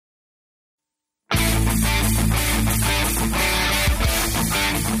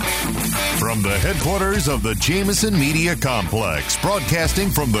From the headquarters of the Jameson Media Complex, broadcasting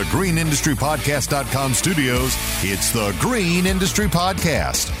from the GreenIndustryPodcast.com studios, it's the Green Industry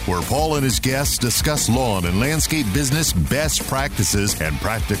Podcast, where Paul and his guests discuss lawn and landscape business best practices and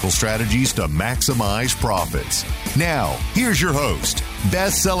practical strategies to maximize profits. Now, here's your host,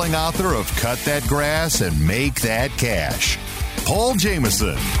 best-selling author of Cut That Grass and Make That Cash, Paul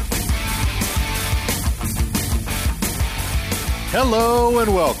Jameson. Hello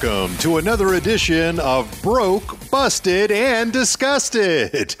and welcome to another edition of Broke, Busted, and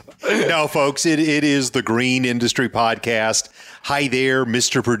Disgusted. Now, folks, it is the Green Industry Podcast. Hi there,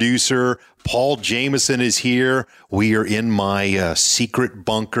 Mr. Producer. Paul Jameson is here. We are in my secret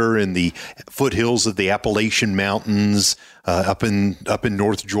bunker in the foothills of the Appalachian Mountains up in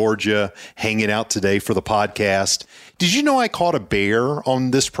North Georgia, hanging out today for the podcast. Did you know I caught a bear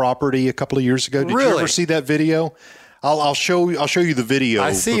on this property a couple of years ago? Did you ever see that video? I'll show you the video.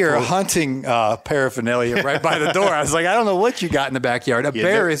 I see your hunting paraphernalia right by the door. I was like, I don't know what you got in the backyard. A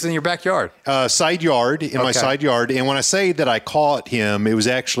bear is in your backyard. Side yard, my side yard. And when I say that I caught him, it was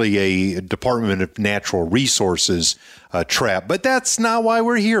actually a Department of Natural Resources trap. But that's not why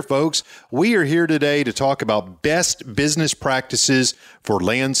we're here, folks. We are here today to talk about best business practices for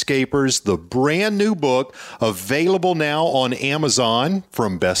landscapers, the brand new book available now on Amazon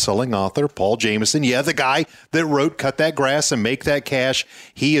from best-selling author Paul Jameson. Yeah, the guy that wrote Cut That Grass and Make That Cash.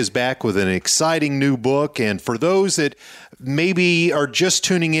 He is back with an exciting new book. And for those that maybe are just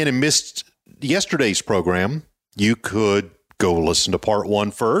tuning in and missed yesterday's program, you could go listen to part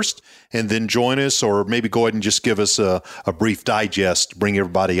one first and then join us, or maybe go ahead and just give us a brief digest, bring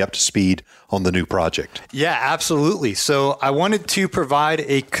everybody up to speed on the new project. Yeah, absolutely. So I wanted to provide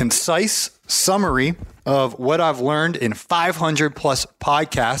a concise summary of what I've learned in 500 plus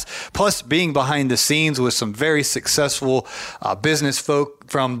podcasts, plus being behind the scenes with some very successful business folk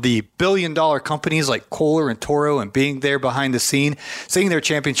from the billion-dollar companies like Kohler and Toro, and being there behind the scene, seeing their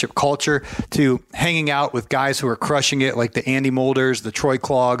championship culture, to hanging out with guys who are crushing it like the Andy Molders, the Troy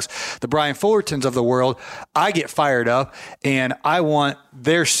Clogs, the Brian Fullertons of the world. I get fired up and I want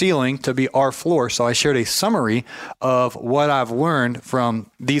their ceiling to be our floor. So I shared a summary of what I've learned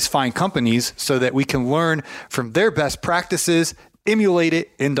from these fine companies so that we can learn from their best practices, emulate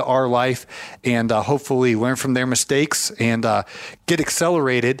it into our life, and hopefully learn from their mistakes and get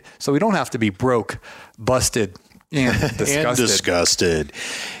accelerated so we don't have to be broke, busted, and disgusted.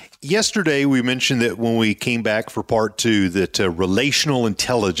 Yesterday, we mentioned that when we came back for part two, that relational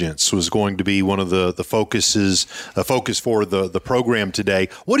intelligence was going to be one of the focus for the program today.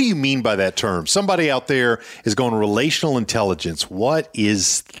 What do you mean by that term? Somebody out there is going relational intelligence. What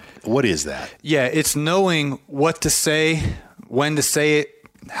is that? Yeah, it's knowing what to say, when to say it,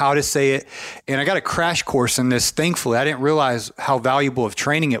 how to say it. And I got a crash course in this. Thankfully, I didn't realize how valuable of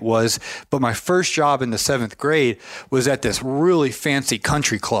training it was. But my first job in the 7th grade was at this really fancy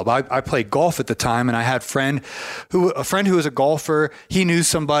country club. I played golf at the time, and I had a friend who was a golfer. He knew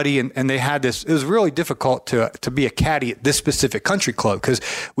somebody, and they had this. It was really difficult to be a caddy at this specific country club, because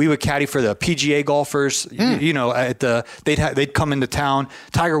we would caddy for the PGA golfers. You know, they'd come into town.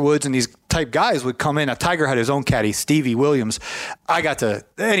 Tiger Woods and these type guys would come in. Now, Tiger had his own caddy, Stevie Williams. I got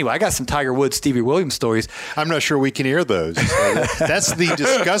some Tiger Woods, Stevie Williams stories. I'm not sure we can hear those. That's the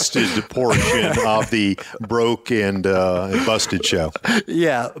disgusted portion of the broke and busted show.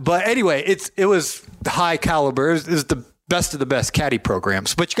 Yeah, but anyway, it was high caliber. It was the best of the best caddy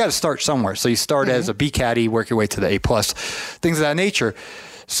programs, but you got to start somewhere. So you start as a B caddy, work your way to the A+, things of that nature.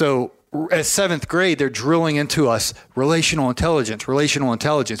 So at 7th grade, they're drilling into us relational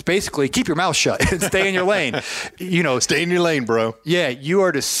intelligence. Basically, keep your mouth shut and stay in your lane. You know, stay in your lane, bro. Yeah, you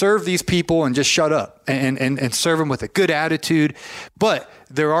are to serve these people and just shut up and serve them with a good attitude. But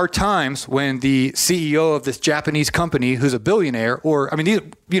there are times when the CEO of this Japanese company, who's a billionaire, or I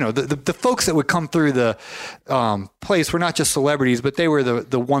mean, the folks that would come through the place were not just celebrities, but they were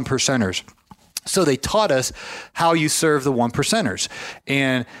the one percenters. So they taught us how you serve the one percenters.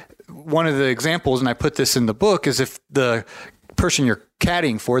 And one of the examples, and I put this in the book, is if the person you're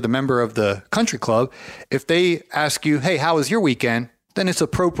caddying for, the member of the country club, if they ask you, hey, how was your weekend? Then it's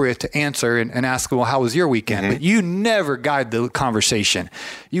appropriate to answer and ask them, well, how was your weekend? But you never guide the conversation.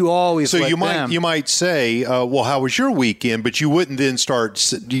 You always you might say, well, how was your weekend? But you wouldn't then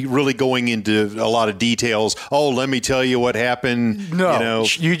start really going into a lot of details. Oh, let me tell you what happened. No,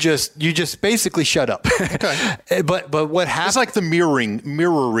 you just basically shut up. Okay. But what happens? It's like the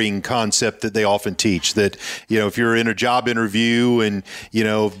mirroring concept that they often teach. That if you're in a job interview and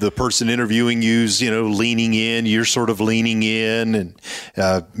the person interviewing you's leaning in, you're sort of leaning in and.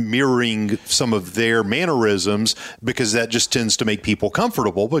 mirroring some of their mannerisms, because that just tends to make people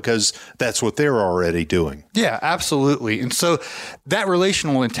comfortable because that's what they're already doing. Yeah, absolutely. And so that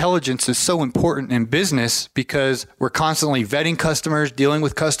relational intelligence is so important in business because we're constantly vetting customers, dealing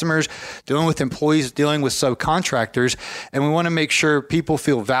with employees, dealing with subcontractors. And we want to make sure people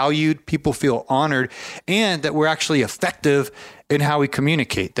feel valued, people feel honored, and that we're actually effective in how we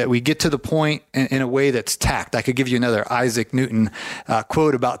communicate, that we get to the point in a way that's tact. I could give you another Isaac Newton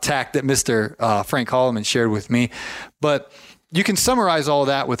quote about tact that Mr. Frank Holloman shared with me. But you can summarize all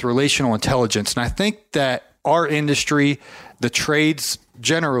that with relational intelligence. And I think that our industry, the trades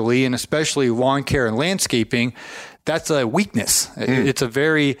generally, and especially lawn care and landscaping, that's a weakness. It's a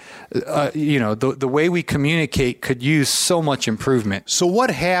very, the way we communicate could use so much improvement. So what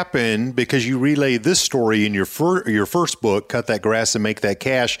happened, because you relay this story in your first book, Cut That Grass and Make That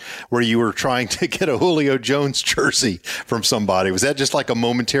Cash, where you were trying to get a Julio Jones jersey from somebody. Was that just like a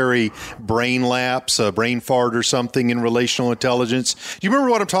momentary brain lapse, a brain fart or something in relational intelligence? Do you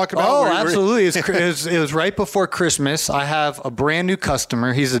remember what I'm talking about? Oh, absolutely. It was right before Christmas. I have a brand new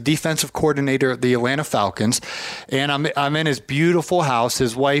customer. He's a defensive coordinator of the Atlanta Falcons. And I'm in his beautiful house.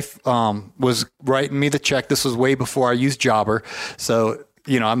 His wife was writing me the check. This was way before I used Jobber. So,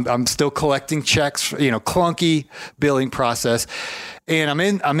 I'm still collecting checks, clunky billing process. And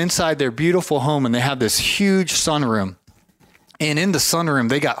I'm inside their beautiful home, and they have this huge sunroom. And in the sunroom,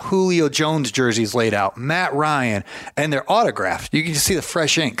 they got Julio Jones jerseys laid out, Matt Ryan, and they're autographed. You can just see the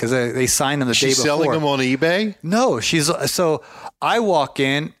fresh ink because they signed them the day before. She's selling them on eBay? No, so I walk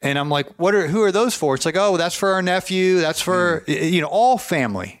in and I'm like, who are those for? It's like, oh, that's for our nephew. That's for, all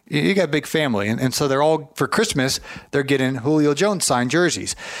family. You got a big family. And so they're all, for Christmas, they're getting Julio Jones signed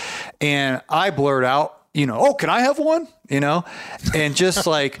jerseys. And I blurt out, oh, can I have one? And just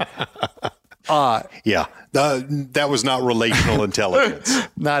like, yeah. That was not relational intelligence.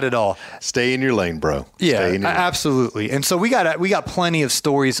 Not at all. Stay in your lane, bro. Yeah, absolutely. And so we got plenty of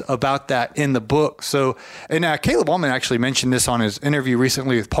stories about that in the book. So, and Caleb Ullman actually mentioned this on his interview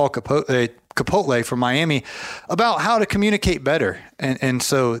recently with Paul Capotle from Miami about how to communicate better. And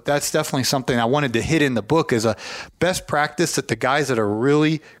so that's definitely something I wanted to hit in the book as a best practice that the guys that are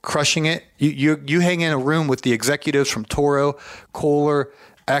really crushing it, you hang in a room with the executives from Toro, Kohler,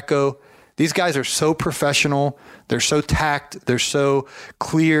 Echo. These guys are so professional. They're so tact. They're so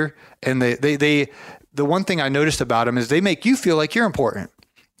clear. And the one thing I noticed about them is they make you feel like you're important.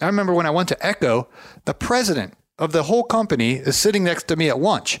 I remember when I went to Echo, the president of the whole company is sitting next to me at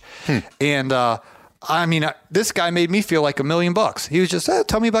lunch. And this guy made me feel like $1 million. He was just,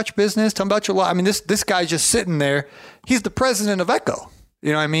 tell me about your business. Tell me about your life. I mean, this guy's just sitting there. He's the president of Echo.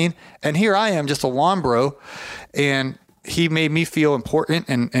 You know what I mean? And here I am, just a lawn bro. And he made me feel important,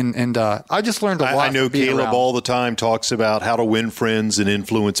 and I just learned a lot. I know Caleb all the time talks about how to win friends and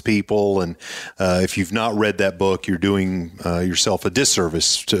influence people, and if you've not read that book, you're doing yourself a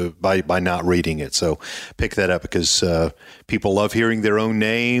disservice by not reading it. So pick that up, because people love hearing their own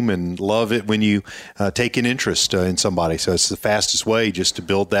name and love it when you take an interest in somebody. So it's the fastest way just to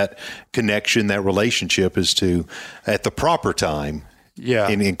build that connection, that relationship, is to, at the proper time,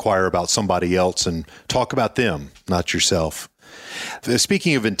 and inquire about somebody else and talk about them, not yourself.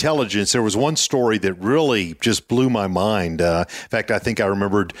 Speaking of intelligence, there was one story that really just blew my mind. In fact, I think I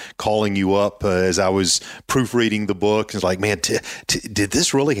remembered calling you up as I was proofreading the book. It's like, man, did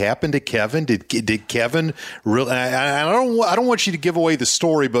this really happen to Kevin? Did Kevin really? I don't want you to give away the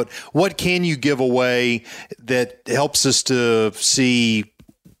story, but what can you give away that helps us to see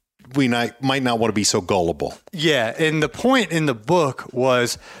we might not want to be so gullible? Yeah. And the point in the book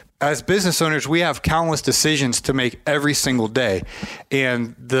was, as business owners, we have countless decisions to make every single day.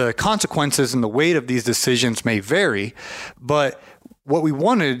 And the consequences and the weight of these decisions may vary. But what we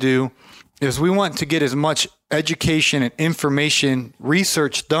wanted to do is we want to get as much education and information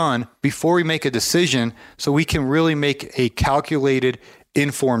research done before we make a decision, so we can really make a calculated,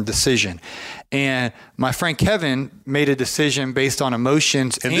 informed decision. And my friend Kevin made a decision based on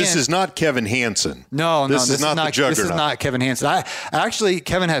emotions. And this is not Kevin Hansen. No, this is not the Juggernaut. This is not Kevin Hansen. Actually,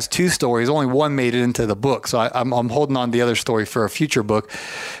 Kevin has two stories. Only one made it into the book, so I'm holding on to the other story for a future book.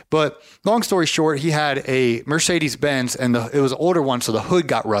 But long story short, he had a Mercedes-Benz, and it was an older one, so the hood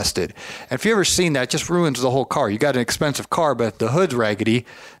got rusted. And if you've ever seen that, it just ruins the whole car. You got an expensive car, but if the hood's raggedy,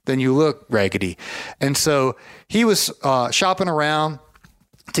 then you look raggedy. And so he was shopping around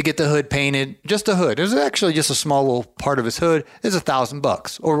to get the hood painted, just a hood. It was actually just a small little part of his hood. It's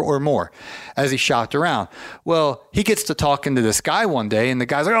 $1,000 or more as he shopped around. Well, he gets to talking to this guy one day, and the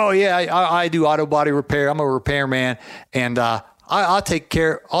guy's like, oh yeah, I do auto body repair. I'm a repairman, and I'll take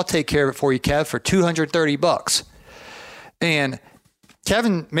care of it for you, Kev, for $230. And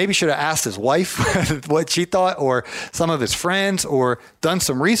Kevin maybe should have asked his wife what she thought, or some of his friends, or done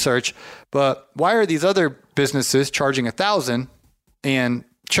some research. But why are these other businesses charging $1,000 and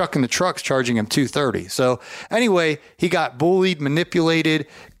Chuck in the Truck's charging him $230? So anyway, he got bullied, manipulated,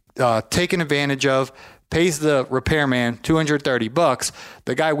 taken advantage of, pays the repairman $230.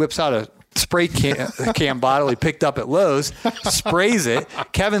 The guy whips out a spray can bottle he picked up at Lowe's, sprays it.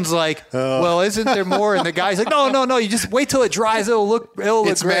 Kevin's like, well, isn't there more? And the guy's like, no, you just wait till it dries. It'll look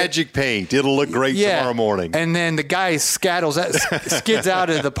it's great. Magic paint. It'll look great tomorrow morning. And then the guy skids out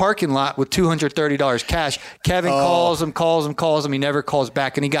of the parking lot with $230 cash. Kevin calls him. He never calls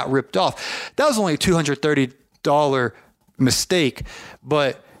back, and he got ripped off. That was only a $230 mistake.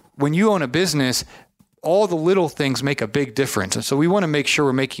 But when you own a business, all the little things make a big difference. And so we want to make sure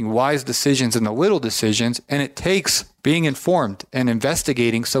we're making wise decisions in the little decisions. And it takes being informed and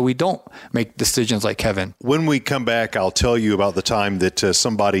investigating so we don't make decisions like Kevin. When we come back, I'll tell you about the time that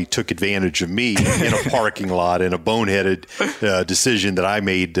somebody took advantage of me in a parking lot in a boneheaded decision that I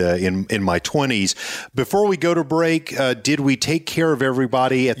made in my 20s. Before we go to break, did we take care of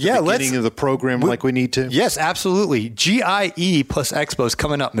everybody at the beginning of the program like we need to? Yes, absolutely. GIE plus Expo is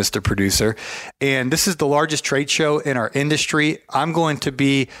coming up, Mr. Producer. And this is the largest trade show in our industry. I'm going to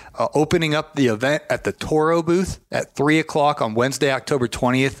be opening up the event at the Toro booth at 3 o'clock on Wednesday, October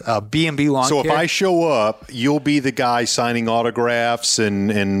 20th, B&B Lawn Care. So if I show up, you'll be the guy signing autographs,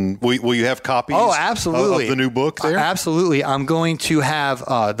 and will you have copies absolutely. Of the new book there? Absolutely. I'm going to have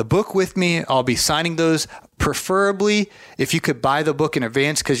the book with me. I'll be signing those. Preferably, if you could buy the book in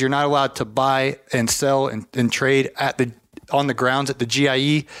advance, because you're not allowed to buy and sell and trade on the grounds at the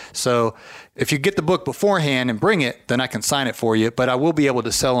GIE. So if you get the book beforehand and bring it, then I can sign it for you. But I will be able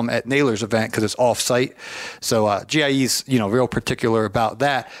to sell them at Naylor's event because it's off-site. So GIE's, real particular about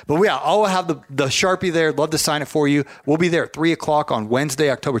that. But I'll have the Sharpie there. Love to sign it for you. We'll be there at 3 o'clock on Wednesday,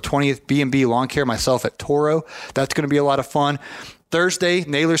 October 20th, B&B Lawn Care, myself at Toro. That's going to be a lot of fun. Thursday,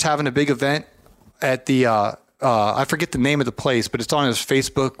 Naylor's having a big event at the I forget the name of the place, but it's on his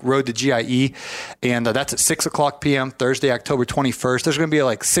Facebook, Road to GIE, and that's at 6 o'clock p.m., Thursday, October 21st. There's going to be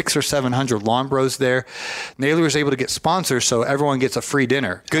like 600 or 700 lawn bros there. Naylor was able to get sponsors, so everyone gets a free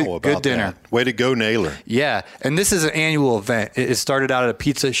dinner. Good dinner. That. Way to go, Naylor. Yeah, and this is an annual event. It started out at a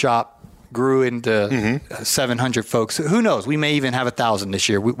pizza shop, grew into 700 folks. Who knows? We may even have 1,000 this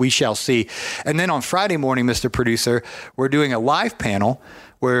year. We shall see. And then on Friday morning, Mr. Producer, we're doing a live panel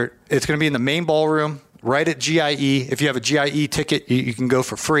where it's going to be in the main ballroom, right at GIE. If you have a GIE ticket, you can go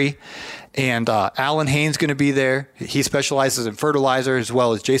for free. And Alan Haynes going to be there. He specializes in fertilizer, as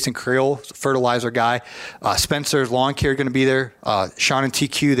well as Jason Creel, fertilizer guy. Spencer's Lawn Care going to be there. Sean and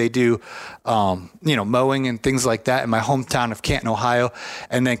TQ, they do mowing and things like that in my hometown of Canton, Ohio.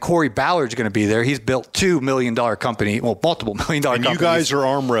 And then Corey Ballard's going to be there. He's built $2 million company, multiple $1 million companies. And you guys are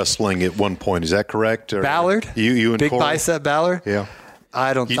arm wrestling at one point, is that correct? Or Ballard, you and big Corey? Bicep Ballard. Yeah.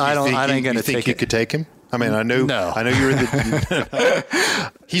 I ain't going to take it. You could take him? I mean, I know you're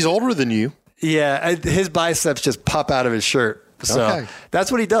he's older than you. Yeah, his biceps just pop out of his shirt. So that's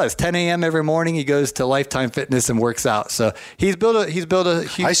what he does. 10 a.m. every morning, he goes to Lifetime Fitness and works out. So he's built a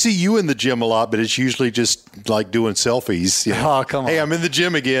huge... I see you in the gym a lot, but it's usually just like doing selfies. Oh, come on. Hey, I'm in the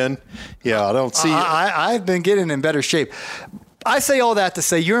gym again. Yeah, I don't see you. I've been getting in better shape. I say all that to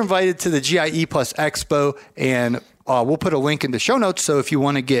say you're invited to the GIE Plus Expo, and we'll put a link in the show notes. So if you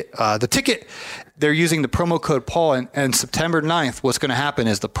want to get the ticket, they're using the promo code Paul, and September 9th, what's going to happen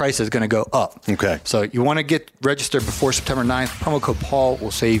is the price is going to go up. Okay. So you want to get registered before September 9th. Promo code Paul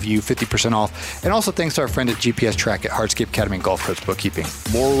will save you 50% off. And also thanks to our friend at GPS Track at Hardscape Academy and Gulf Coast Bookkeeping.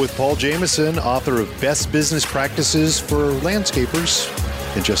 More with Paul Jamison, author of Best Business Practices for Landscapers,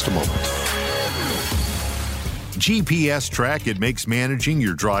 in just a moment. GPS Track, it makes managing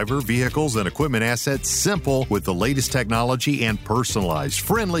your driver, vehicles, and equipment assets simple with the latest technology and personalized,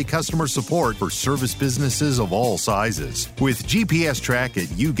 friendly customer support for service businesses of all sizes. With GPS Track,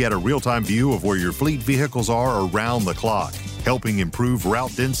 you get a real-time view of where your fleet vehicles are around the clock, helping improve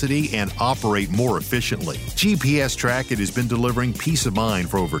route density and operate more efficiently. GPS Track, it has been delivering peace of mind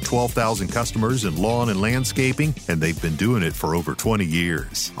for over 12,000 customers in lawn and landscaping, and they've been doing it for over 20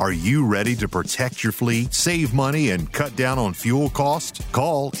 years. Are you ready to protect your fleet, save money, and cut down on fuel costs?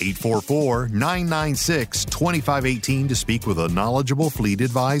 Call 844-996-2518 to speak with a knowledgeable fleet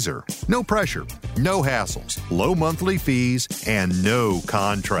advisor. No pressure, no hassles, low monthly fees, and no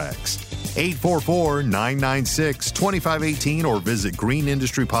contracts. 844-996-2518 or visit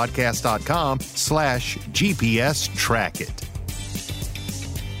greenindustrypodcast.com/GPS Track It.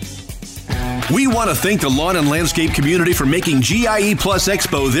 We want to thank the lawn and landscape community for making GIE Plus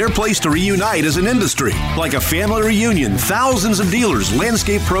Expo their place to reunite as an industry. Like a family reunion, thousands of dealers,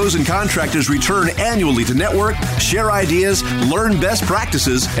 landscape pros, and contractors return annually to network, share ideas, learn best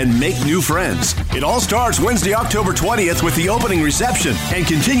practices, and make new friends. It all starts Wednesday, October 20th with the opening reception and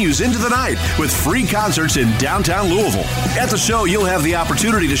continues into the night with free concerts in downtown Louisville. At the show, you'll have the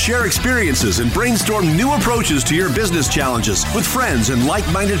opportunity to share experiences and brainstorm new approaches to your business challenges with friends and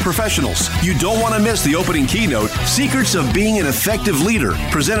like-minded professionals. You don't want to miss the opening keynote, Secrets of Being an Effective Leader,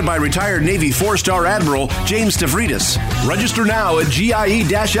 presented by retired Navy 4-star Admiral James Stavridis. Register now at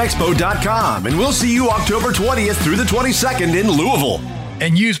GIE-Expo.com, and we'll see you October 20th through the 22nd in Louisville.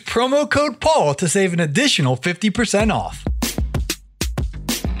 And use promo code Paul to save an additional 50% off.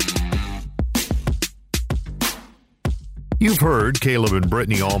 You've heard Caleb and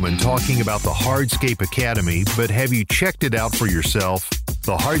Brittany Allman talking about the Hardscape Academy, but have you checked it out for yourself?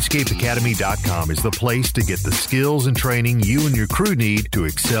 The HardscapeAcademy.com is the place to get the skills and training you and your crew need to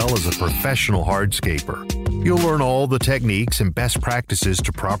excel as a professional hardscaper. You'll learn all the techniques and best practices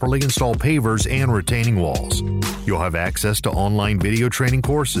to properly install pavers and retaining walls. You'll have access to online video training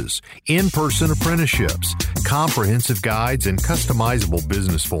courses, in-person apprenticeships, comprehensive guides, and customizable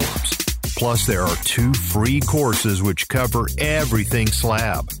business forms. Plus, there are 2 free courses which cover everything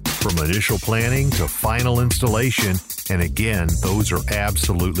slab, from initial planning to final installation, and again, those are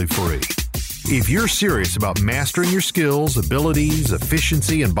absolutely free. If you're serious about mastering your skills, abilities,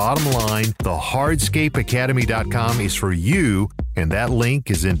 efficiency, and bottom line, the HardscapeAcademy.com is for you, and that link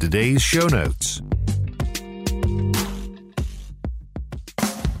is in today's show notes.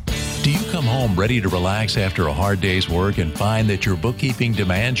 Do you come home ready to relax after a hard day's work and find that your bookkeeping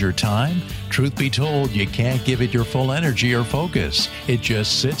demands your time? Truth be told, you can't give it your full energy or focus. It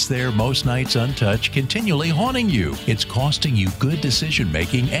just sits there most nights untouched, continually haunting you. It's costing you good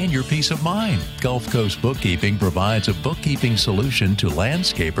decision-making and your peace of mind. Gulf Coast Bookkeeping provides a bookkeeping solution to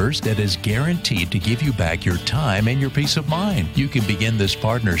landscapers that is guaranteed to give you back your time and your peace of mind. You can begin this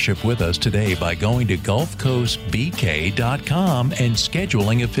partnership with us today by going to GulfCoastBK.com and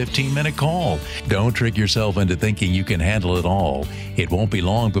scheduling a 15-minute call. Don't trick yourself into thinking you can handle it all. It won't be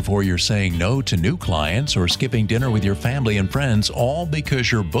long before you're saying no to new clients or skipping dinner with your family and friends, all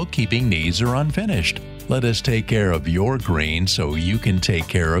because your bookkeeping needs are unfinished. Let us take care of your green so you can take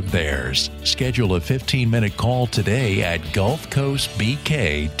care of theirs. Schedule a 15-minute call today at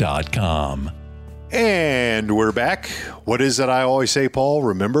GulfCoastBK.com. And we're back. What is it I always say, Paul?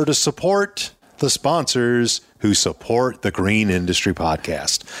 Remember to support the sponsors who support the Green Industry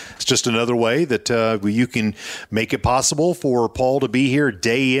Podcast. It's just another way that you can make it possible for Paul to be here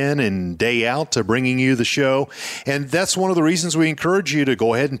day in and day out to bringing you the show. And that's one of the reasons we encourage you to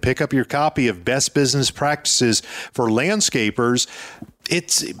go ahead and pick up your copy of Best Business Practices for Landscapers.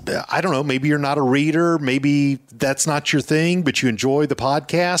 It's, I don't know, maybe you're not a reader, maybe that's not your thing, but you enjoy the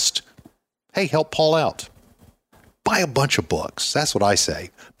podcast. Hey, help Paul out. Buy a bunch of books. That's what I say.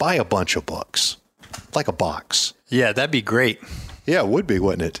 Buy a bunch of books. Like a box. Yeah, that'd be great. Yeah, it would be,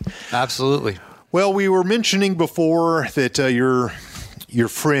 wouldn't it? Absolutely. Well, we were mentioning before that your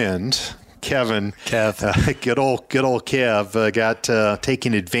friend Kevin, good old Kev, got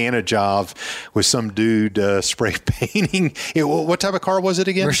taken advantage of with some dude spray painting. What type of car was it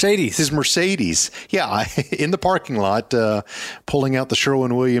again? Mercedes. His Mercedes. Yeah, in the parking lot, pulling out the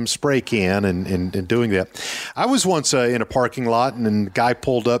Sherwin-Williams spray can and doing that. I was once in a parking lot, and a guy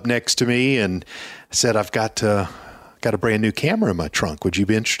pulled up next to me and said, "I've got a brand new camera in my trunk. Would you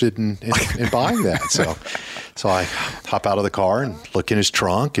be interested in buying that?" So I hop out of the car and look in his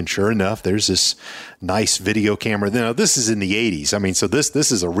trunk, and sure enough, there's this nice video camera. Now, this is in the 80s. I mean, so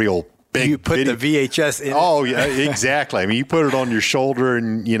this is a real big You put video. the VHS in. Oh, yeah, exactly. I mean, you put it on your shoulder,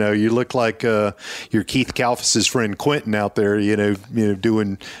 and, you look like your Keith Kalfas's friend Quentin out there,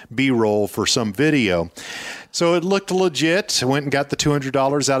 doing B-roll for some video. So it looked legit. I went and got the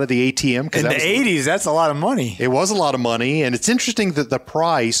 $200 out of the ATM. In the 80s, that's a lot of money. It was a lot of money. And it's interesting that the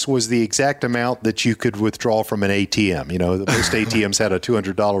price was the exact amount that you could withdraw from an ATM. Most ATMs had a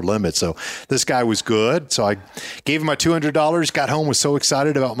 $200 limit. So this guy was good. So I gave him my $200, got home, was so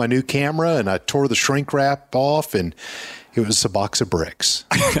excited about my new camera, and I tore the shrink wrap off, and it was a box of bricks.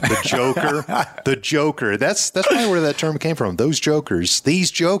 The Joker. That's probably where that term came from. These jokers.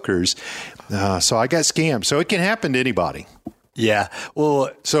 So I got scammed. So it can happen to anybody. Yeah.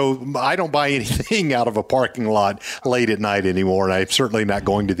 Well, so I don't buy anything out of a parking lot late at night anymore, and I'm certainly not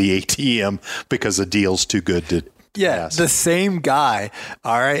going to the ATM because the deal's too good to pass. The same guy,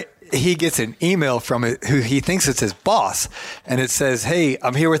 all right, he gets an email from it who he thinks it's his boss, and it says, "Hey,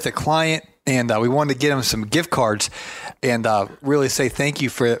 I'm here with a client. and we wanted to get him some gift cards and really say thank you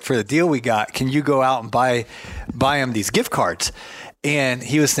for the deal we got. Can you go out and buy him these gift cards? And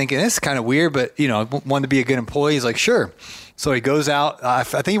he was thinking, this is kind of weird, but, wanted to be a good employee. He's like, sure. So he goes out. I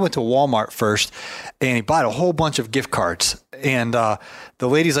think he went to Walmart first, and he bought a whole bunch of gift cards. And the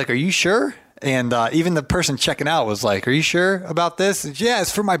lady's like, are you sure? And even the person checking out was like, are you sure about this? And, yeah,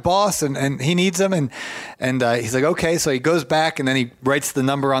 it's for my boss, and he needs them. And he's like, okay. So he goes back, and then he writes the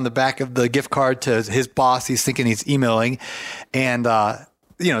number on the back of the gift card to his boss. He's thinking he's emailing. And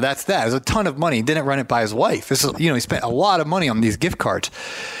that's that. It was a ton of money. He didn't run it by his wife. This is, he spent a lot of money on these gift cards.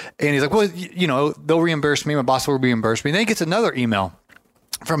 And he's like, well, they'll reimburse me. My boss will reimburse me. And then he gets another email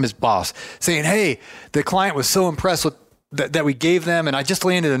from his boss saying, hey, the client was so impressed with that we gave them, and I just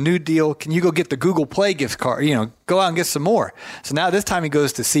landed a new deal. Can you go get the Google Play gift card? Go out and get some more. So now this time he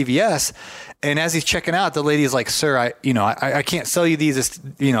goes to CVS, and as he's checking out, the lady is like, sir, I can't sell you these. It's,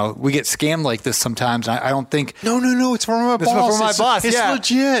 we get scammed like this sometimes. I don't think. No, it's from my boss. It's from my boss. It's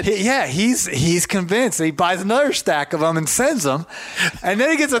legit. He's convinced. He buys another stack of them and sends them, and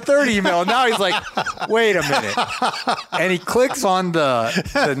then he gets a third email. And now he's like, wait a minute, and he clicks on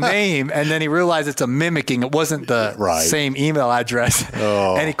the name, and then he realizes it's a mimicking. It wasn't the same email address,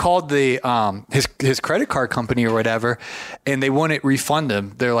 and he called the his credit card company or whatever, and they wouldn't refund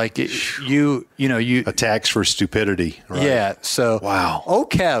him. They're like, you a tax for stupidity. Right? Yeah. So wow.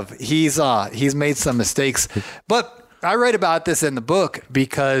 Kev, he's made some mistakes, but I write about this in the book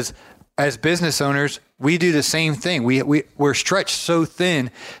because as business owners, we do the same thing. We're stretched so thin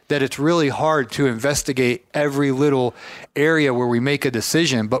that it's really hard to investigate every little area where we make a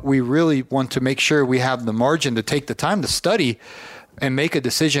decision, but we really want to make sure we have the margin to take the time to study and make a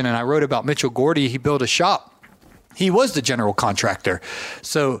decision. And I wrote about Mitchell Gordy. He built a shop. He was the general contractor.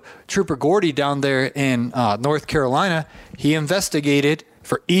 So Trooper Gordy down there in North Carolina, he investigated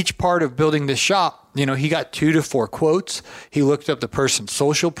for each part of building this shop. He got 2 to 4 quotes. He looked up the person's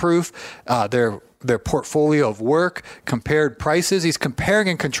social proof, their portfolio of work, compared prices. He's comparing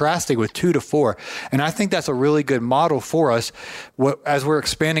and contrasting with 2 to 4. And I think that's a really good model for us as we're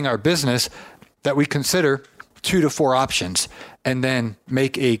expanding our business, that we consider 2 to 4 options and then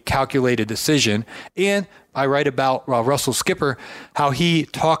make a calculated decision. And I write about Russell Skipper, how he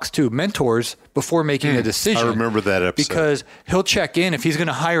talks to mentors before making a decision. I remember that episode. Because he'll check in, if he's going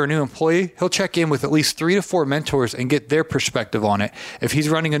to hire a new employee, he'll check in with at least 3 to 4 mentors and get their perspective on it. If he's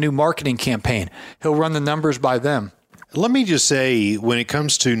running a new marketing campaign, he'll run the numbers by them. Let me just say, when it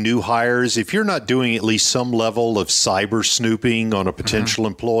comes to new hires, if you're not doing at least some level of cyber snooping on a potential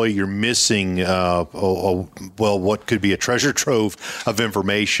employee, you're missing, what could be a treasure trove of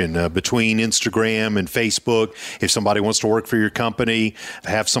information between Instagram and Facebook. If somebody wants to work for your company,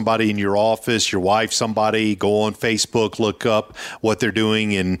 have somebody in your office, your wife, somebody, go on Facebook, look up what they're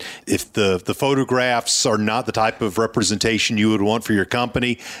doing. And if the photographs are not the type of representation you would want for your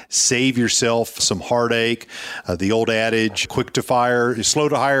company, save yourself some heartache. The old adage, quick to fire, slow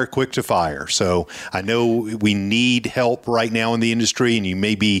to hire, quick to fire. So I know we need help right now in the industry, and you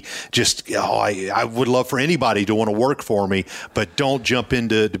may be just, I would love for anybody to want to work for me, but don't jump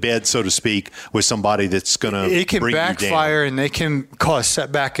into bed, so to speak, with somebody that's going to It can bring backfire, you down. and they can cause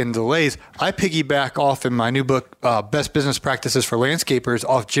setback and delays. I piggyback off in my new book, Best Business Practices for Landscapers,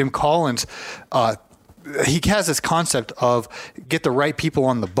 off Jim Collins. He has this concept of get the right people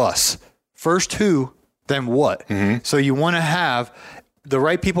on the bus. First who, then what? So you want to have the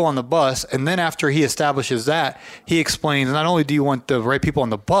right people on the bus, and then after he establishes that, he explains not only do you want the right people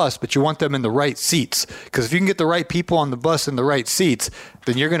on the bus, but you want them in the right seats. Because if you can get the right people on the bus in the right seats,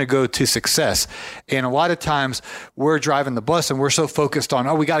 then you're going to go to success. And a lot of times we're driving the bus and we're so focused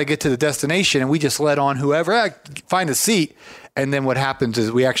on, we got to get to the destination, and we just let on whoever, find a seat. And then what happens is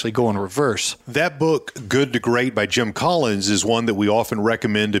we actually go in reverse. That book, Good to Great by Jim Collins, is one that we often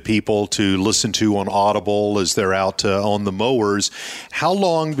recommend to people to listen to on Audible as they're out on the mowers. How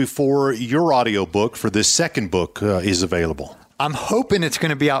long before your audiobook for this second book is available? I'm hoping it's going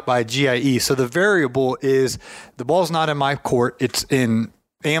to be out by GIE. So the variable is the ball's not in my court. It's in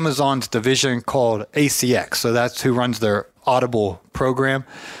Amazon's division called ACX. So that's who runs their Audible program.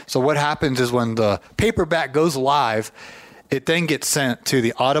 So what happens is when the paperback goes live, it then gets sent to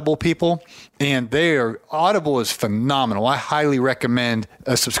the Audible people, and Audible is phenomenal. I highly recommend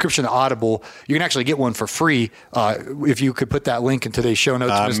a subscription to Audible. You can actually get one for free if you could put that link in today's show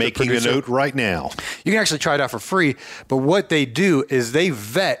notes. I'm making a note right now. You can actually try it out for free, but what they do is they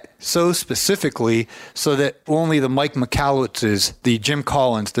vet so specifically so that only the Mike McCallowitzes, the Jim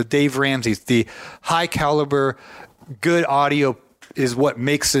Collins, the Dave Ramseys, the high caliber, good audio is what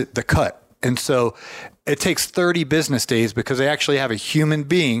makes it the cut. And so it takes 30 business days because they actually have a human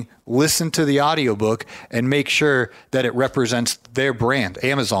being listen to the audiobook and make sure that it represents their brand,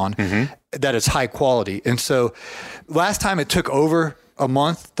 Amazon, that it's high quality. And so last time it took over a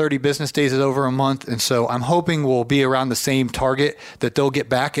month, 30 business days is over a month. And so I'm hoping we'll be around the same target that they'll get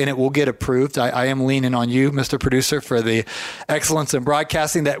back and it will get approved. I am leaning on you, Mr. Producer, for the excellence in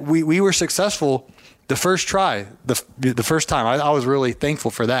broadcasting that we were successful the first try, the first time. I was really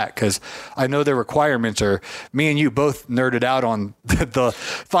thankful for that because I know the requirements are, me and you both nerded out on the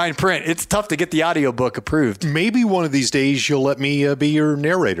fine print. It's tough to get the audiobook approved. Maybe one of these days you'll let me be your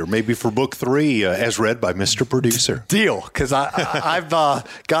narrator, maybe for book 3, as read by Mr. Producer. Deal, because I've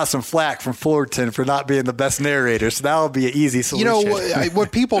got some flack from Fullerton for not being the best narrator, so that'll be an easy solution. You know,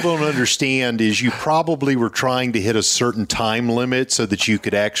 what people don't understand is you probably were trying to hit a certain time limit so that you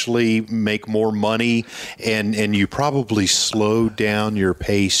could actually make more money. And you probably slowed down your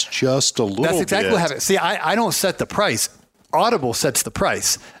pace just a little bit. That's exactly what happened. See, I don't set the price. Audible sets the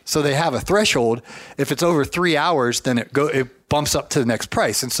price. So they have a threshold. If it's over 3 hours, then it bumps up to the next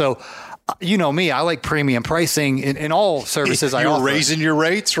price. And so, you know me, I like premium pricing in all services I offer. You're raising your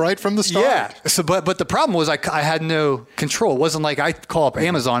rates right from the start. Yeah. So, but the problem was I had no control. It wasn't like I call up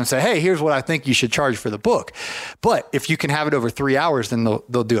Amazon and say, hey, here's what I think you should charge for the book. But if you can have it over 3 hours, then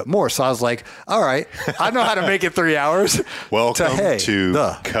they'll do it more. So I was like, all right, I know how to make it 3 hours. Welcome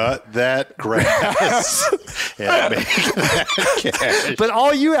to Cut That Grass and Make That Cash. But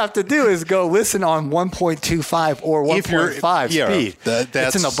all you have to do is go listen on 1.25 or 1.5 speed.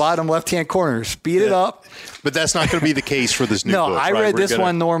 It's in the bottom left-hand corner. Speed it up. But that's not going to be the case for this new book. No, I read this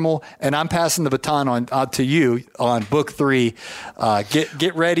one normal, and I'm passing the baton on to you on book 3.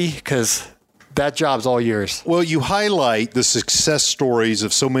 Get ready because that job's all yours. Well, you highlight the success stories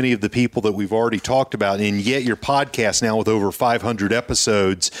of so many of the people that we've already talked about, and yet your podcast now with over 500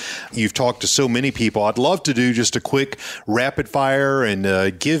 episodes, you've talked to so many people. I'd love to do just a quick rapid fire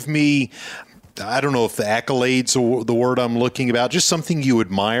and give me, I don't know if the accolades are the word I'm looking about, just something you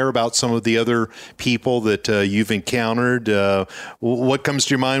admire about some of the other people that you've encountered. What comes to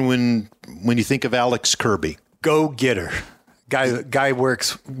your mind when you think of Alex Kirby? Go-getter. Guy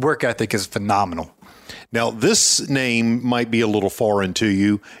work ethic is phenomenal. Now, this name might be a little foreign to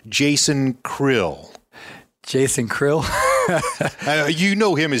you, Jason Krill. Jason Krill? You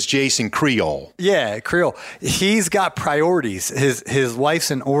know him as Jason Creole. Yeah, Krill. He's got priorities. His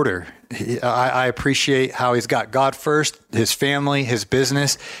life's in order. I appreciate how he's got God first, his family, his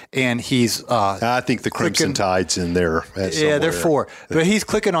business, and he's... I think the Crimson Tide's in there. Yeah, they're 4. But he's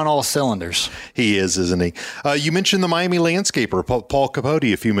clicking on all cylinders. He is, isn't he? You mentioned the Miami landscaper, Paul Capote,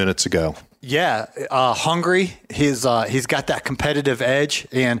 a few minutes ago. Yeah, hungry. He's got that competitive edge,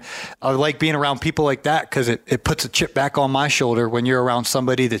 and I like being around people like that because it puts a chip back on my shoulder when you're around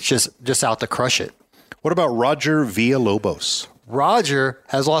somebody that's just out to crush it. What about Roger Villalobos? Roger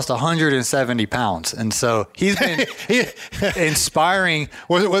has lost 170 pounds, and so he's been inspiring.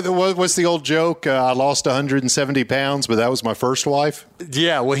 What's the old joke? I lost 170 pounds, but that was my first wife.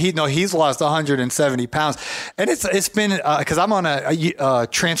 Yeah, well, he's lost 170 pounds, and it's been because I'm on a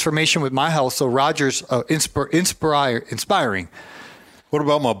transformation with my health. So Roger's inspiring. What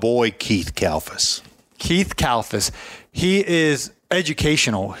about my boy Keith Kalfas? Keith Kalfas, he is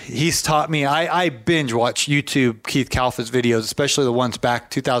educational. He's taught me. I binge watch YouTube Keith Kalfas videos, especially the ones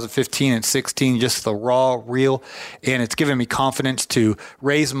back 2015 and 16, just the raw, real, and it's given me confidence to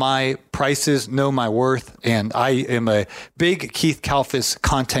raise my prices, know my worth, and I am a big Keith Kalfas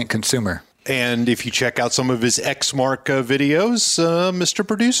content consumer. And if you check out some of his Xmark videos, Mr.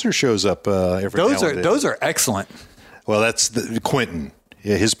 Producer shows up every now and then. Those are excellent. Well, that's Quentin.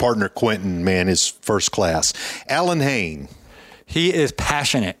 Yeah, his partner Quentin, man, is first class. Alan Hain. He is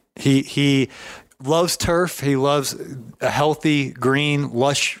passionate. He loves turf. He loves a healthy, green,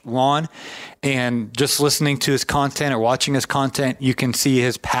 lush lawn. And just listening to his content or watching his content, you can see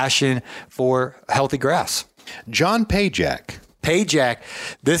his passion for healthy grass. John Pajak. Pajak,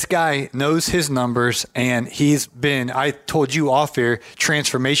 this guy knows his numbers, and he's been, I told you off air,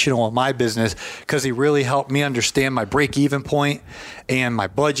 transformational in my business because he really helped me understand my break-even point and my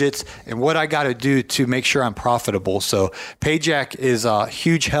budgets and what I got to do to make sure I'm profitable. So Pajak is a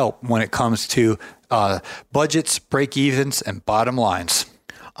huge help when it comes to budgets, break-evens, and bottom lines.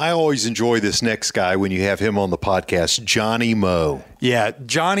 I always enjoy this next guy when you have him on the podcast, Johnny Moe. Yeah,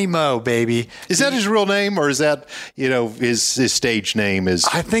 Johnny Moe, baby. Is that his real name, or is that, his stage name?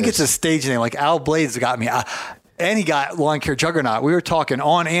 I think it's a stage name. Like Al Blades got me. And he got Lawn Care Juggernaut. We were talking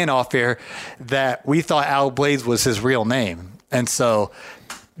on and off air that we thought Al Blades was his real name. And so,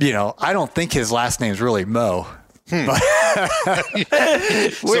 I don't think his last name's really Moe.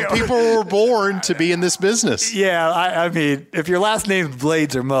 Some people were born to be in this business. Yeah, I mean, if your last name's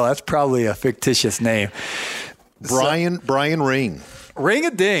Blades or Mo, that's probably a fictitious name. Brian Ring.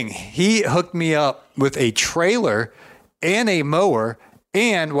 Ring-a-ding. He hooked me up with a trailer and a mower.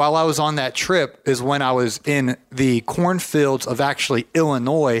 And while I was on that trip is when I was in the cornfields of actually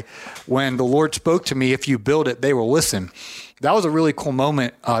Illinois, when the Lord spoke to me, if you build it, they will listen. That was a really cool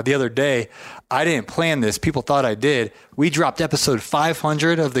moment the other day. I didn't plan this. People thought I did. We dropped episode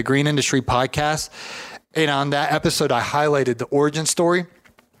 500 of the Green Industry Podcast. And on that episode, I highlighted the origin story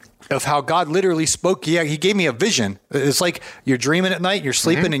of how God literally spoke. Yeah, he gave me a vision. It's like you're dreaming at night, you're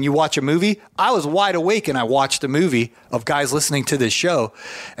sleeping, and you watch a movie. I was wide awake, and I watched a movie of guys listening to this show.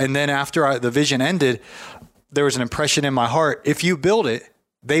 And then after the vision ended, there was an impression in my heart. If you build it,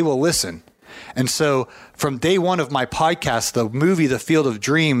 they will listen. And so from day one of my podcast, the movie, The Field of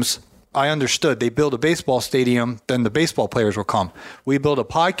Dreams, I understood. They build a baseball stadium, then the baseball players will come. We build a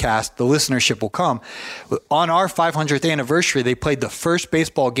podcast, the listenership will come. On our 500th anniversary, they played the first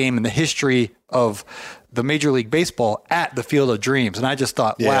baseball game in the history of the Major League Baseball at the Field of Dreams. And I just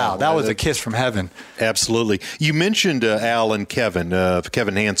thought, wow, that was a kiss from heaven. Absolutely. You mentioned Al and Kevin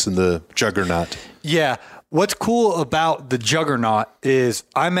Hansen, the Juggernaut. Yeah. What's cool about the Juggernaut is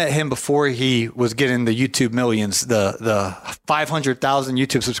I met him before he was getting the YouTube millions, the 500,000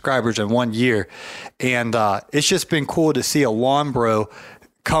 YouTube subscribers in 1 year. And it's just been cool to see a lawn bro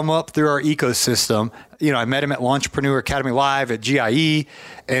come up through our ecosystem. You know, I met him at Launchpreneur Academy Live at GIE,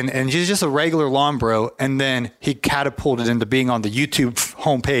 and he's just a regular lawn bro. And then he catapulted into being on the YouTube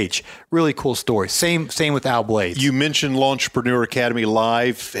homepage. Really cool story. Same with Al Blades. You mentioned Launchpreneur Academy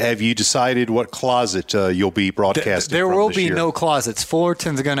Live. Have you decided what closet you'll be broadcasting There from will this be year? no closets.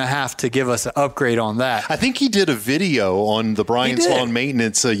 Fullerton's going to have to give us an upgrade on that. I think he did a video on the Brian's Lawn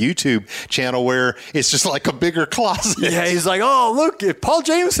Maintenance YouTube channel where it's just like a bigger closet. Yeah, he's like, oh, look, Paul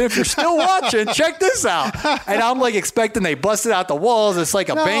Jameson, if you're still watching, check this out. And I'm like expecting they busted out the walls. It's like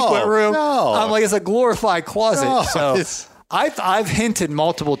a banquet room. No. I'm like, it's a glorified closet. No, so I've hinted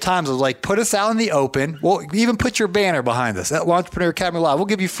multiple times. I was like, put us out in the open. We'll even put your banner behind us at Launchpreneur Academy Live. We'll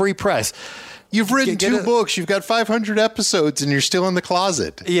give you free press. You've written two books. You've got 500 episodes, and you're still in the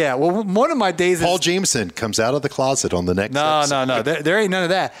closet. Yeah, well, one of my days Paul Jameson comes out of the closet on the next episode. No. There ain't none of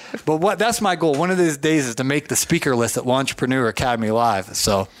that. But that's my goal. One of these days is to make the speaker list at Launchpreneur Academy Live.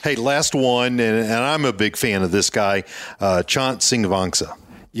 So, hey, last one, and I'm a big fan of this guy, Chant Singvangsa.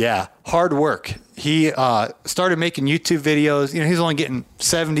 Yeah, hard work. He started making YouTube videos. You know, he's only getting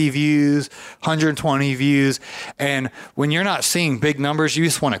 70 views, 120 views. And when you're not seeing big numbers, you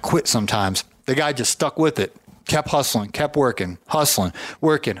just want to quit sometimes. The guy just stuck with it, kept hustling, kept working,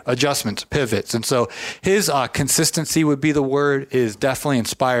 adjustments, pivots. And so his consistency would be the word, is definitely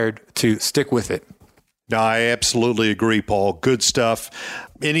inspired to stick with it. No, I absolutely agree, Paul. Good stuff.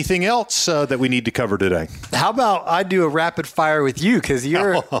 Anything else that we need to cover today? How about I do a rapid fire with you, because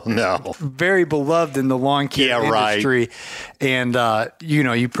you're very beloved in the lawn care industry. Right. And,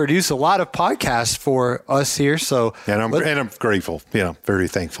 you produce a lot of podcasts for us here. So, and I'm grateful, very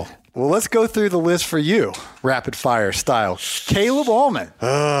thankful. Well, let's go through the list for you, rapid fire style. Caleb Allman.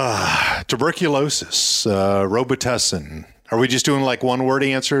 Tuberculosis, Robitussin. Are we just doing like one word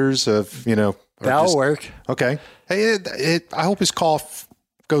answers of, That'll work. Okay. Hey, I hope his cough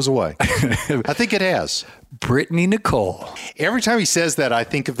goes away. I think it has. Brittany Nicole. Every time he says that, I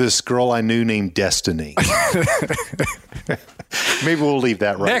think of this girl I knew named Destiny. Maybe we'll leave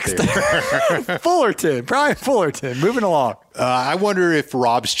that right there. Fullerton, Brian Fullerton. Moving along. I wonder if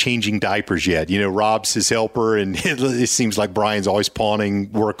Rob's changing diapers yet. Rob's his helper, and it seems like Brian's always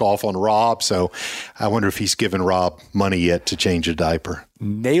pawning work off on Rob. So I wonder if he's given Rob money yet to change a diaper.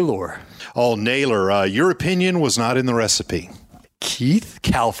 Naylor. Oh, Naylor. Your opinion was not in the recipe. Keith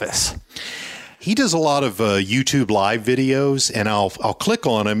Kalfas. He does a lot of YouTube live videos, and I'll click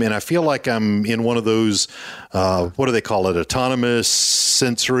on him, and I feel like I'm in one of those, what do they call it? Autonomous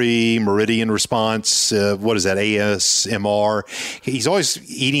sensory meridian response. What is that? ASMR. He's always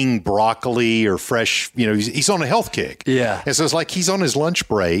eating broccoli or fresh, he's on a health kick. Yeah. And so it's like he's on his lunch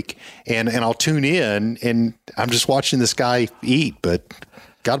break, and I'll tune in, and I'm just watching this guy eat, but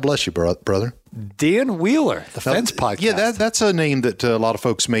God bless you, brother. Dan Wheeler, the Fence Podcast. Yeah, that's a name that a lot of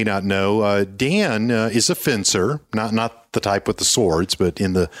folks may not know. Dan is a fencer, not the type with the swords, but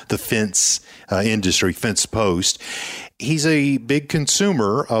in the fence industry, fence post. he's a big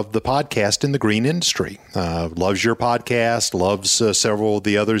consumer of the podcast in the green industry. Loves your podcast, loves several of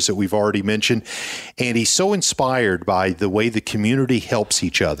the others that we've already mentioned. And he's so inspired by the way the community helps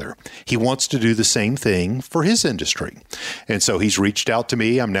each other. He wants to do the same thing for his industry. And so he's reached out to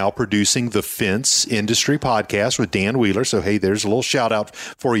me. I'm now producing the Fence Industry Podcast with Dan Wheeler. So, hey, there's a little shout out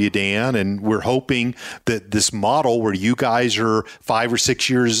for you, Dan. And we're hoping that this model where you guys are 5 or 6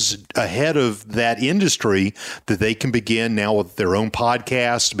 years ahead of that industry, that they can begin now with their own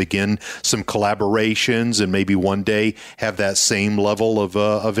podcast, begin some collaborations, and maybe one day have that same level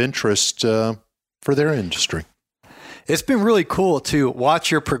of interest for their industry. It's been really cool to watch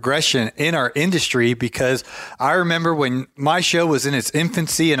your progression in our industry, because I remember when my show was in its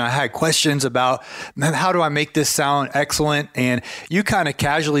infancy and I had questions about, man, how do I make this sound excellent? And you kind of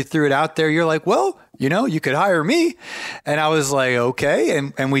casually threw it out there. You're like, well, you could hire me. And I was like, okay.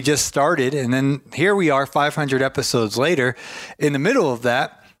 And we just started. And then here we are 500 episodes later. In the middle of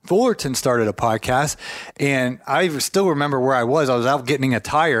that, Fullerton started a podcast, and I still remember where I was. I was out getting a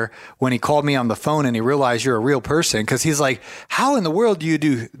tire when he called me on the phone, and he realized you're a real person, because he's like, how in the world do you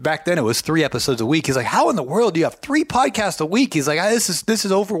do, back then it was 3 episodes a week. He's like, how in the world do you have 3 podcasts a week? He's like, this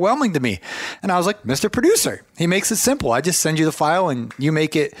is overwhelming to me. And I was like, Mr. Producer, he makes it simple. I just send you the file and you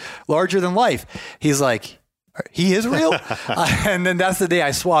make it larger than life. He's like, he is real. And then that's the day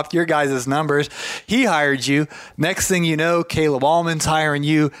I swapped your guys' numbers. He hired you. Next thing you know, Caleb Allman's hiring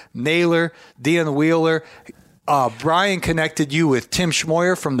you, Naylor, Dan Wheeler. Brian connected you with Tim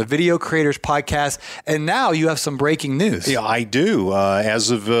Schmoyer from the Video Creators Podcast, and now you have some breaking news. Yeah, I do.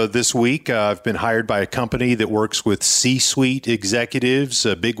 As of this week, I've been hired by a company that works with C-suite executives,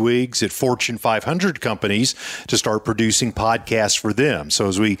 bigwigs at Fortune 500 companies to start producing podcasts for them. So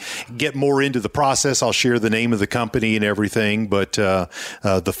as we get more into the process, I'll share the name of the company and everything, but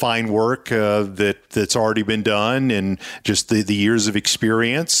the fine work that's already been done and just the years of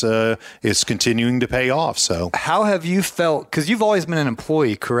experience is continuing to pay off. So how have you felt? Because you've always been an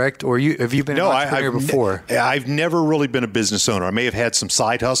employee, correct? Or have you been an entrepreneur before? I've never really been a business owner. I may have had some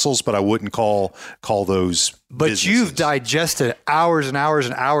side hustles, but I wouldn't call those But businesses. You've digested hours and hours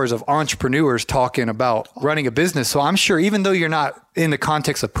and hours of entrepreneurs talking about running a business. So I'm sure even though you're not in the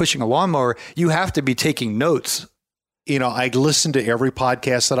context of pushing a lawnmower, you have to be taking notes. I listen to every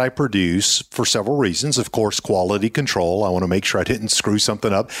podcast that I produce for several reasons. Of course, quality control. I want to make sure I didn't screw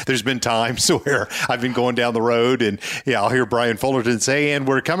something up. There's been times where I've been going down the road and I'll hear Brian Fullerton say, and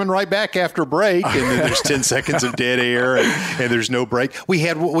we're coming right back after break. And then there's 10 seconds of dead air and there's no break. We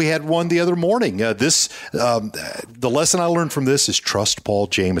had one the other morning. The lesson I learned from this is trust Paul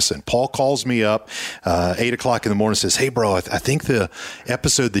Jameson. Paul calls me up 8 o'clock in the morning and says, hey, bro, I think the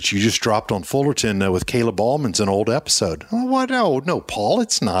episode that you just dropped on Fullerton with Caleb Allman's an old episode. Oh, what? No, Paul,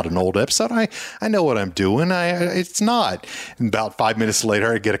 it's not an old episode. I know what I'm doing. It's not. And about 5 minutes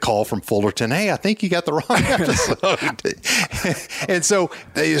later, I get a call from Fullerton. Hey, I think you got the wrong episode. And so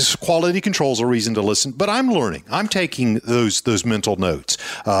quality control is a reason to listen, but I'm learning. I'm taking those mental notes.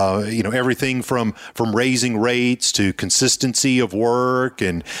 Everything from raising rates to consistency of work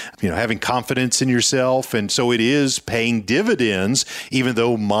and, having confidence in yourself. And so it is paying dividends, even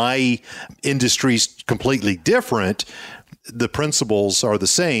though my industry's completely different. The principles are the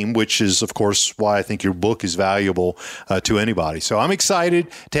same, which is, of course, why I think your book is valuable to anybody. So I'm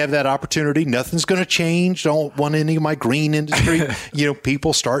excited to have that opportunity. Nothing's going to change. Don't want any of my green industry,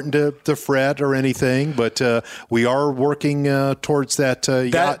 people starting to fret or anything. But we are working towards that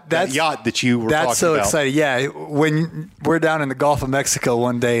yacht that you were talking about. That's so exciting. Yeah. When we're down in the Gulf of Mexico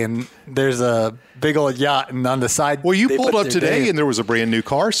one day and there's a big old yacht, and on the side. Well, you pulled up today, and there was a brand new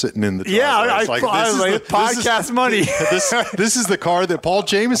car sitting in the driveway. Yeah, I was like, podcast money. This is the car that Paul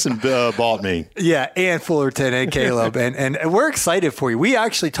Jameson bought me. Yeah, and Fullerton and Caleb, and we're excited for you. We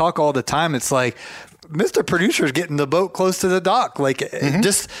actually talk all the time. It's like, Mr. Producer's getting the boat close to the dock. Like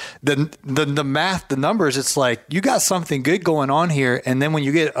just the math, the numbers, it's like you got something good going on here. And then when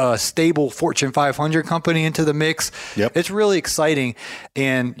you get a stable Fortune 500 company into the mix, It's really exciting.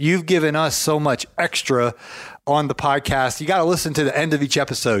 And you've given us so much extra on the podcast. You got to listen to the end of each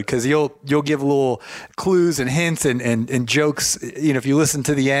episode because you'll give little clues and hints and jokes, if you listen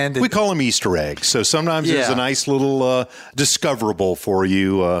to the end. We call them Easter eggs. So sometimes there's a nice little discoverable for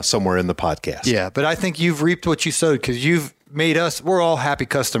you somewhere in the podcast. Yeah, but I think you've reaped what you sowed because you've made us, we're all happy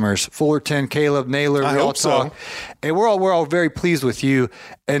customers. Fullerton, Caleb, Naylor, we all talk. And we're all very pleased with you.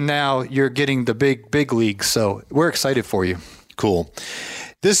 And now you're getting the big leagues. So we're excited for you. Cool.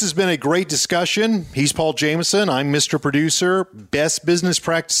 This has been a great discussion. He's Paul Jameson. I'm Mr. Producer. Best business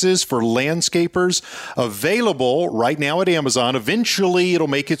practices for landscapers, available right now at Amazon. Eventually, it'll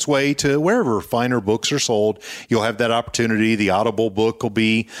make its way to wherever finer books are sold. You'll have that opportunity. The Audible book will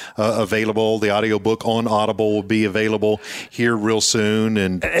be available. The audio book on Audible will be available here real soon.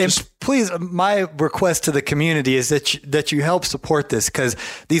 And please, my request to the community is that you help support this, because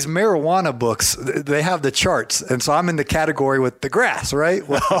these marijuana books, they have the charts. And so I'm in the category with the grass, right?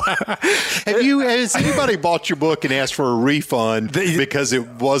 Well, has anybody bought your book and asked for a refund because it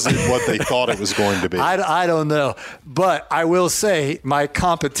wasn't what they thought it was going to be? I don't know. But I will say my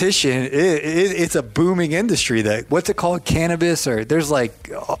competition, it's a booming industry. What's it called? Cannabis, or there's I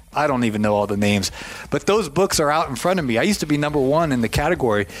don't even know all the names. But those books are out in front of me. I used to be number one in the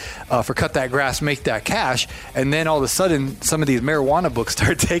category for Cut That Grass, Make That Cash. And then all of a sudden, some of these marijuana books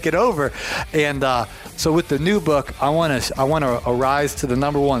start taking over. And so with the new book, I want to arise to the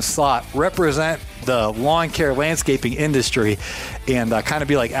number one slot, represent the lawn care landscaping industry, and kind of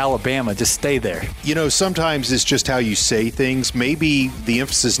be like Alabama, just stay there. You know, sometimes it's just how you say things. Maybe the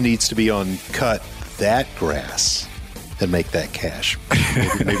emphasis needs to be on cut that grass and make that cash.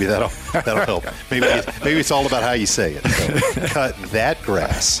 Maybe that'll help. Maybe it's all about how you say it. So, cut that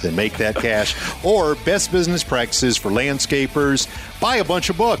grass and make that cash. Or best business practices for landscapers. Buy a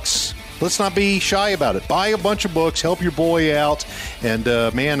bunch of books. Let's not be shy about it. Buy a bunch of books. Help your boy out. And,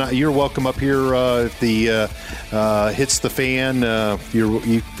 man, you're welcome up here if the hits the fan.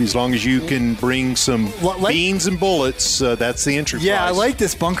 As long as you can bring some beans and bullets, that's the entry price. Yeah, I like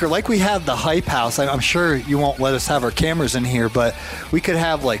this bunker. Like we have the Hype House. I'm sure you won't let us have our cameras in here, but we could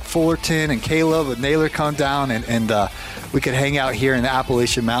have like Fullerton and Caleb and Naylor come down, and we could hang out here in the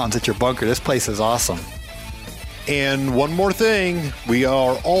Appalachian Mountains at your bunker. This place is awesome. And one more thing, we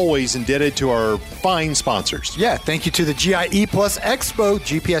are always indebted to our fine sponsors. Yeah, thank you to the GIE Plus Expo,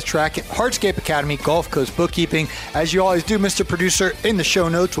 GPS Tracking, Hardscape Academy, Gulf Coast Bookkeeping. As you always do, Mr. Producer, in the show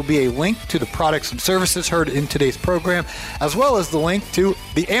notes will be a link to the products and services heard in today's program, as well as the link to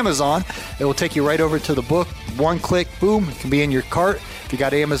the Amazon. It will take you right over to the book. One click, boom, it can be in your cart. If you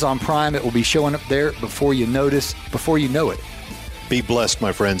got Amazon Prime, it will be showing up there before you know it. Be blessed,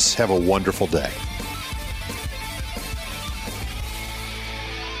 my friends. Have a wonderful day.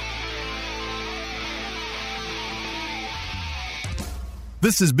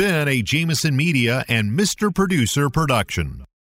 This has been a Jameson Media and Mr. Producer production.